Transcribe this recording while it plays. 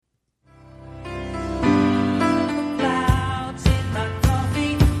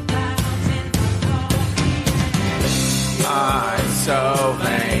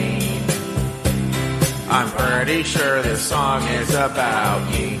pretty sure this song is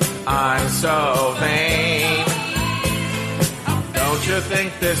about me. I'm so vain. Don't you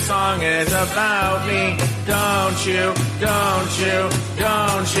think this song is about me? Don't you, don't you,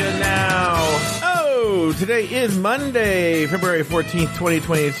 don't you now? Oh, today is Monday, February 14th,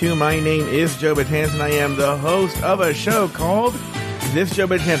 2022. My name is Joe Betance, and I am the host of a show called This Joe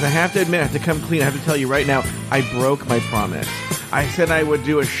Betance. I have to admit, I have to come clean. I have to tell you right now, I broke my promise. I said I would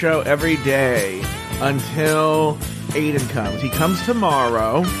do a show every day until Aiden comes. He comes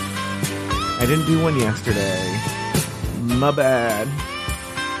tomorrow. I didn't do one yesterday. My bad.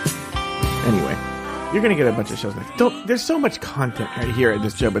 Anyway, you're going to get a bunch of shows next. There's so much content right here at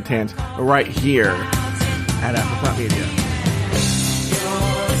This Joe Betance, right here at Afterthought Media.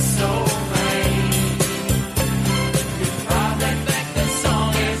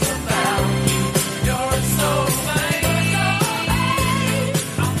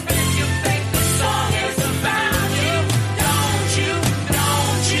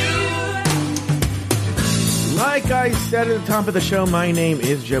 Like I said at the top of the show, my name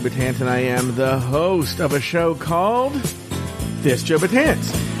is Joe Betance, and I am the host of a show called This Joe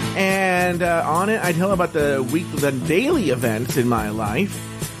Betance. And on it, I tell about the daily events in my life.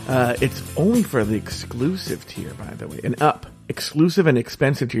 It's only for the exclusive tier, by the way, and up. Exclusive and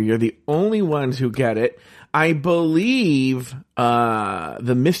expensive tier. You're the only ones who get it. I believe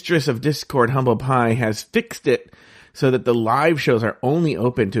the mistress of Discord, Humble Pie, has fixed it so that the live shows are only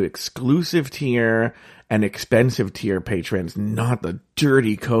open to exclusive tier and expensive tier patrons, not the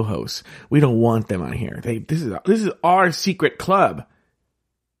dirty co-hosts. We don't want them on here. This is our secret club.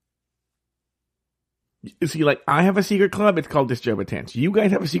 You see, like, I have a secret club. It's called This Joe Betance. You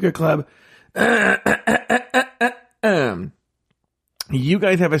guys have a secret club. You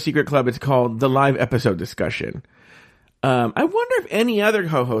guys have a secret club. It's called the live episode discussion. I wonder if any other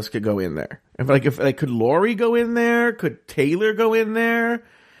co-hosts could go in there. Could Lori go in there? Could Taylor go in there?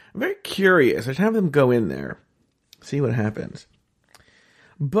 I'm very curious. I should have them go in there. See what happens.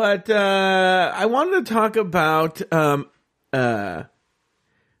 But I wanted to talk about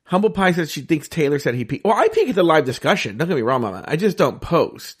Humble Pie says she thinks Taylor said he peeked. Well, I peek at the live discussion. Don't get me wrong, Mama. I just don't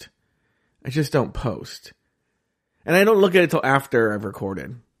post. And I don't look at it till after I've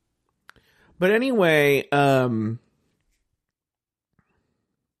recorded. But anyway,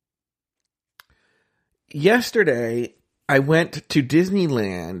 yesterday I went to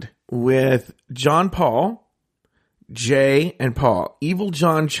Disneyland with John Paul, Jay, and Paul. Evil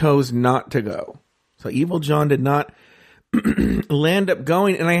John chose not to go. So Evil John did not land up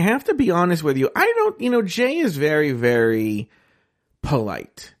going. And I have to be honest with you, Jay is very, very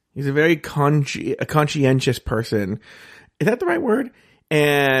polite. He's a very conscientious person. Is that the right word?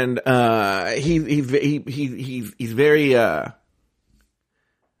 And he's very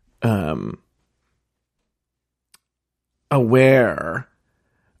aware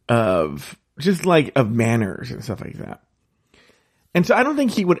of manners and stuff like that. And so I don't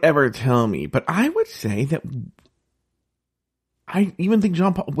think he would ever tell me, but I would say that I even think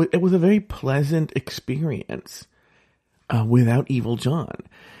John Paul, it was a very pleasant experience without Evil John.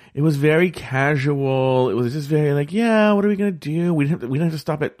 It was very casual. It was just very like, yeah, what are we going to do? We didn't have to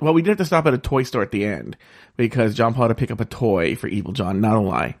stop at a toy store at the end because John Paul had to pick up a toy for Evil John. Not a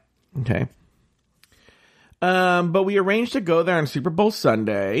lie. Okay. But we arranged to go there on Super Bowl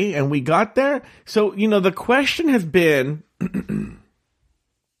Sunday, and we got there. So, the question has been,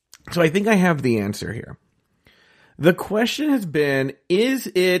 so I think I have the answer here. The question has been, is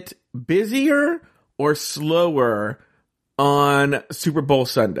it busier or slower on Super Bowl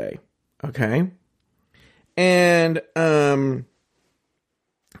Sunday? Okay. And,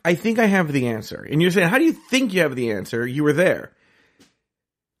 I think I have the answer. And you're saying, how do you think you have the answer? You were there.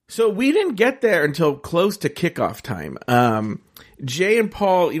 So we didn't get there until close to kickoff time. Jay and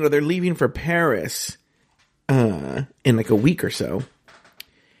Paul, they're leaving for Paris in like a week or so.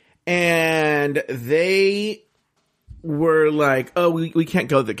 And they were like, oh, we can't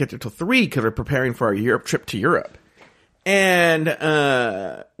get there till 3 because we're preparing for our trip to Europe. And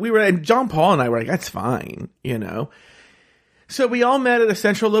and John Paul and I were like, that's fine, So we all met at a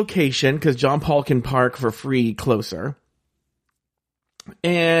central location because John Paul can park for free closer.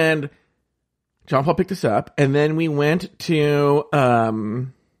 And John Paul picked us up, and then we went to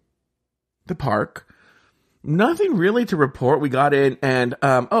the park. Nothing really to report. We got in, and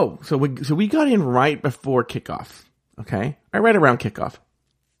so we got in right before kickoff. Okay, right around kickoff,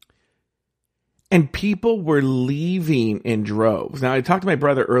 and people were leaving in droves. Now I talked to my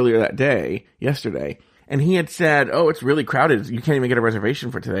brother yesterday, and he had said, "Oh, it's really crowded. You can't even get a reservation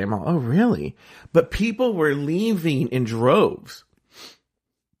for today." I'm all, "Oh, really?" But people were leaving in droves.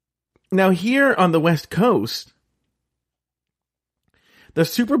 Now, here on the West Coast, The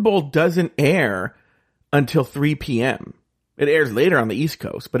Super Bowl doesn't air until 3 p.m. It airs later on the East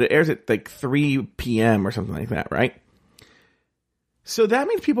Coast, but it airs at like 3 p.m. or something like that, right? So that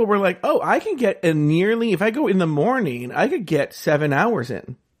means people were like, oh, I can get if I go in the morning, I could get 7 hours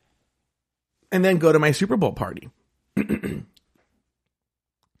in and then go to my Super Bowl party.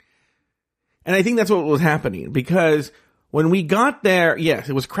 And I think that's what was happening, because when we got there, yes,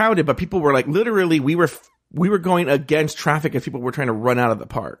 it was crowded, but people were like, literally, we were going against traffic as people were trying to run out of the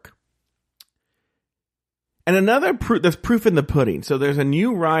park. And another there's proof in the pudding. So there's a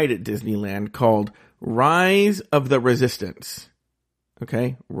new ride at Disneyland called Rise of the Resistance.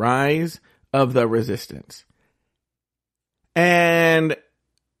 Okay? Rise of the Resistance. And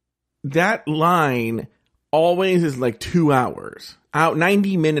that line always is like 2 hours.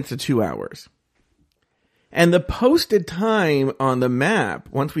 90 minutes to 2 hours. And the posted time on the map,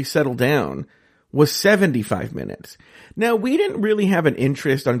 once we settled down, was 75 minutes. Now, we didn't really have an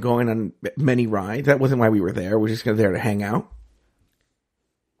interest on going on many rides. That wasn't why we were there. We were just there to hang out.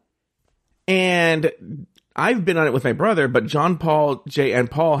 And I've been on it with my brother, but John, Paul, Jay, and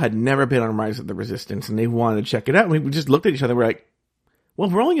Paul had never been on Rise of the Resistance, and they wanted to check it out. And we just looked at each other. We're like, well,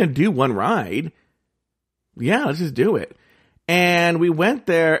 if we're only going to do one ride, yeah, let's just do it. And we went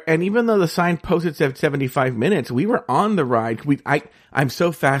there, and even though the sign posted said 75 minutes, we were on the ride. I'm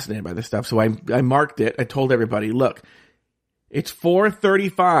so fascinated by this stuff, so I marked it. I told everybody, look, it's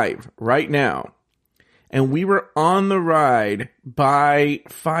 4:35 right now, and we were on the ride by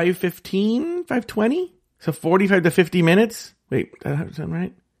 5:15, 5:20, so 45 to 50 minutes. Wait, is that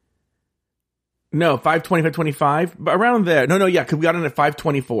right? No, 5:20, 5:25, but around there. No, yeah, because we got in at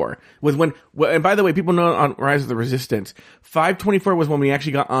 5:24. Was when, and by the way, people know on Rise of the Resistance, 5:24 was when we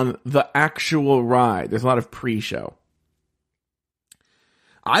actually got on the actual ride. There's a lot of pre-show.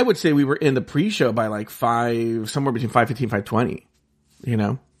 I would say we were in the pre-show by like somewhere between 5:15, 5:20, you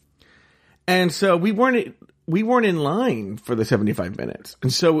know? And so we weren't in line for the 75 minutes.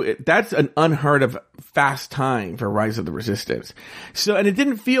 And so that's an unheard of fast time for Rise of the Resistance. So, and it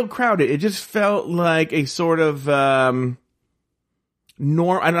didn't feel crowded. It just felt like a sort of, I don't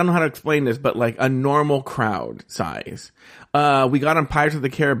know how to explain this, but like a normal crowd size. We got on Pirates of the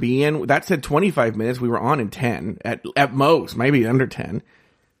Caribbean. That said 25 minutes. We were on in 10 at most, maybe under 10.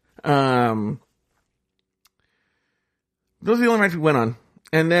 Those are the only rides we went on.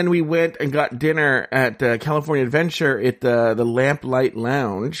 And then we went and got dinner at California Adventure at the Lamplight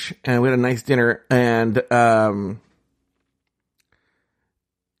Lounge, and we had a nice dinner. And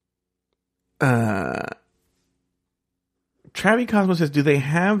Travi Cosmo says, "Do they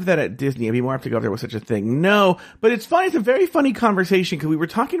have that at Disney? I'd be more apt to go if there was such a thing." No, but it's funny. It's a very funny conversation because we were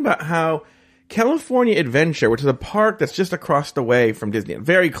talking about how California Adventure, which is a park that's just across the way from Disney,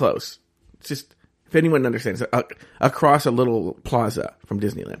 very close. It's just, if anyone understands, across a little plaza from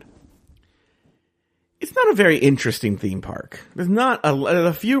Disneyland. It's not a very interesting theme park. There's not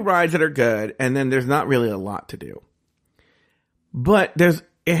a few rides that are good, and then there's not really a lot to do. But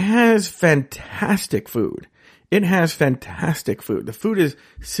it has fantastic food. It has fantastic food. The food is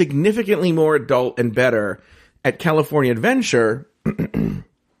significantly more adult and better at California Adventure than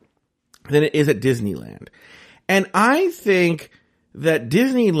it is at Disneyland. And I think that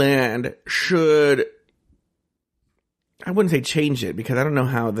Disneyland should, I wouldn't say change it because I don't know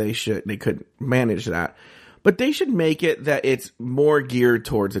how they could manage that, but they should make it that it's more geared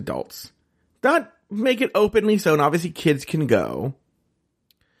towards adults. Not make it openly so, and obviously kids can go.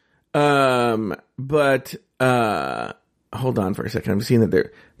 But hold on for a second. I'm seeing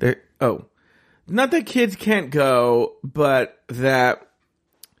that not that kids can't go, but that,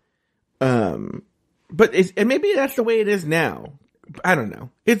 and maybe that's the way it is now. I don't know.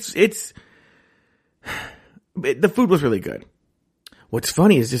 The food was really good. What's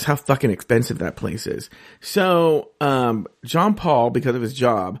funny is just how fucking expensive that place is. So, John Paul, because of his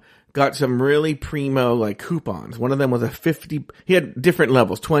job, got some really primo, like, coupons. One of them was he had different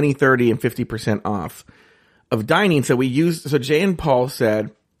levels, 20, 30, and 50% off of dining. So Jay and Paul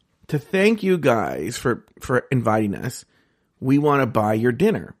said, to thank you guys for inviting us, we want to buy your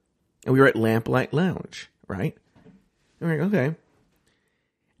dinner. And we were at Lamplight Lounge, right? And we're like, okay.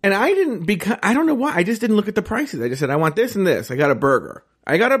 And I don't know why, I just didn't look at the prices. I just said, I want this and this. I got a burger.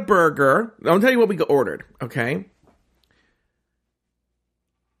 I'll tell you what we ordered, okay?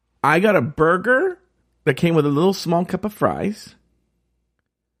 I got a burger that came with a little small cup of fries.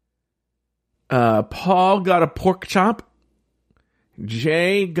 Paul got a pork chop.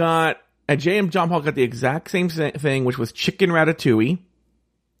 Jay and John Paul got the exact same thing, which was chicken ratatouille.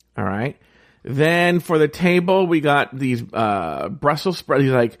 All right. Then for the table, we got these Brussels sprouts,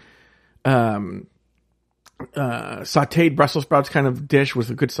 like sauteed Brussels sprouts kind of dish with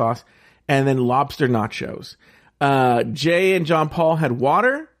a good sauce, and then lobster nachos. Jay and John Paul had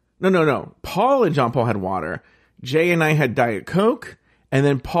water. No. Paul and John Paul had water. Jay and I had Diet Coke, and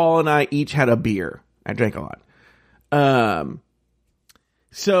then Paul and I each had a beer. I drank a lot.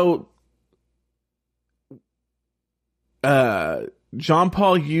 So John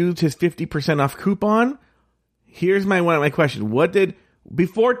Paul used his 50% off coupon. Here's one of my questions.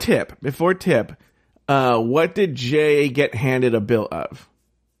 Before tip, what did Jay get handed a bill of?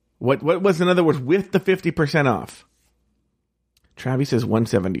 What was, in other words, with the 50% off? Travis says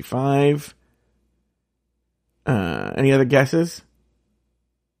 $175. Any other guesses?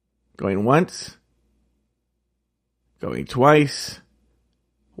 Going once. Going twice.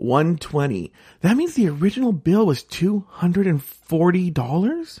 $120. That means the original bill was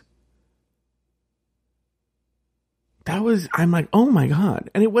 $240? I'm like, oh my God.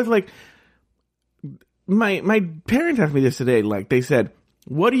 And it was like, my parents asked me this today. Like, they said,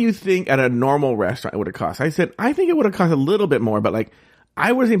 what do you think at a normal restaurant it would have cost? I said, I think it would have cost a little bit more, but like,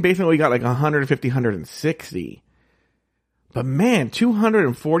 I was in basically we got like $150, $160. But man,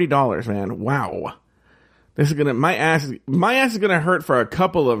 $240, man. Wow. This is my ass is gonna hurt for a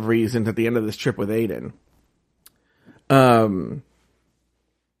couple of reasons at the end of this trip with Aiden.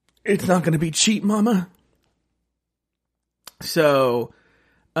 It's not gonna be cheap, mama. So,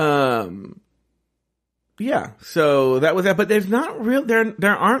 yeah, so that was that, but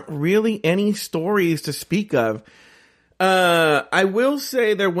there aren't really any stories to speak of. I will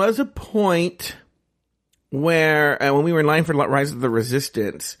say there was a point where, when we were in line for Rise of the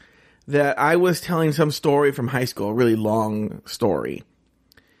Resistance, that I was telling some story from high school, a really long story.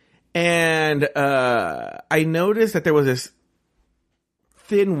 And, I noticed that there was this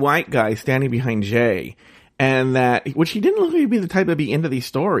thin white guy standing behind Jay, and which he didn't look like he'd be the type to be into these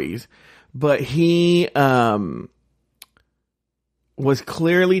stories, but he, was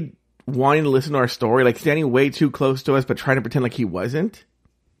clearly wanting to listen to our story, like standing way too close to us, but trying to pretend like he wasn't.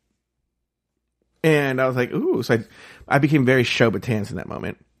 And I was like, ooh, so I became very show Betance in that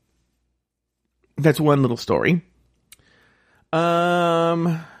moment. That's one little story.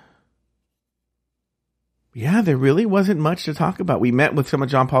 Yeah, there really wasn't much to talk about. We met with some of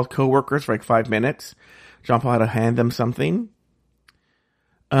John Paul's coworkers for like 5 minutes. John Paul had to hand them something.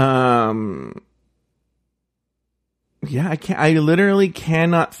 Yeah, I literally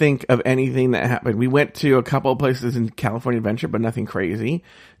cannot think of anything that happened. We went to a couple of places in California Adventure, but nothing crazy.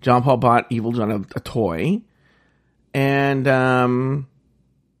 John Paul bought Evil John a toy. And,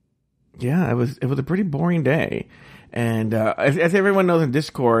 yeah, it was a pretty boring day. And, as everyone knows in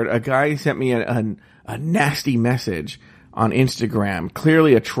Discord, a guy sent me a nasty message on Instagram.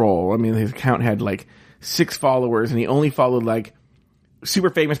 Clearly a troll. I mean, his account had like 6 followers, and he only followed like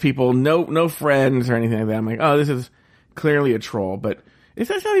super famous people, no friends or anything like that. I'm like, oh, this is clearly a troll, but the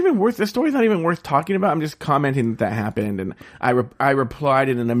story's not even worth talking about. I'm just commenting that happened, and I replied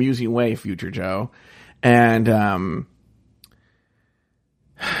in an amusing way, Future Joe. And,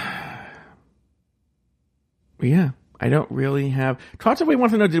 yeah, I don't really have... Trotsaway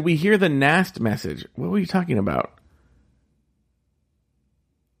wants to know, did we hear the Nast message? What were you talking about?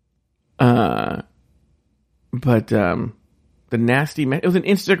 The nasty... it was an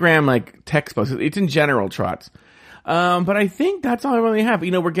Instagram, like, text post. It's in general, Trots. But I think that's all I really have.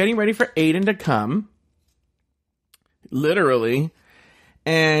 You know, we're getting ready for Aiden to come. Literally.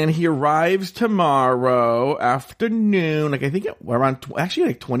 And he arrives tomorrow afternoon. Like, I think around, actually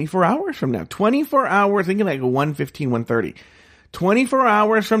like 24 hours from now. 24 hours, thinking like 1:15, 1:30. 24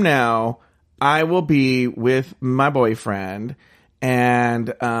 hours from now, I will be with my boyfriend.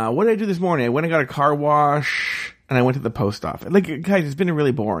 And, what did I do this morning? I went and got a car wash, and I went to the post office. Like, guys, it's been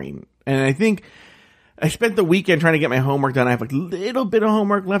really boring. And I think I spent the weekend trying to get my homework done. I have like a little bit of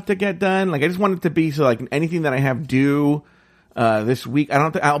homework left to get done. Like, I just want it to be so like anything that I have due, this week,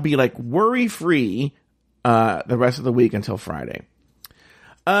 I'll be like worry free, the rest of the week until Friday.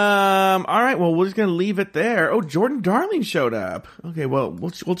 All right. Well, we're just going to leave it there. Oh, Jordan Darling showed up. Okay. Well,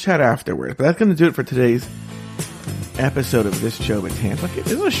 we'll chat afterwards, but that's going to do it for today's episode of This Joe Betance. Okay,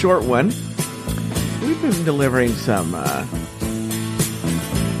 this is a short one. We've been delivering some,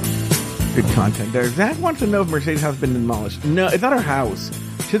 good content there. Zach wants to know if Mercedes' house has been demolished. No, it's not her house.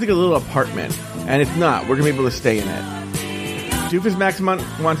 She has like a little apartment, and it's not. We're going to be able to stay in it. Doofus Maximum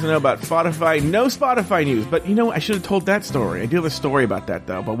wants to know about Spotify. No Spotify news, but you know, I should have told that story. I do have a story about that,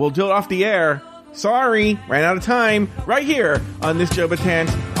 though, but we'll do it off the air. Sorry, ran out of time. Right here on This Joe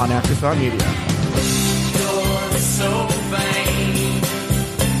Betance on Afterthought Media.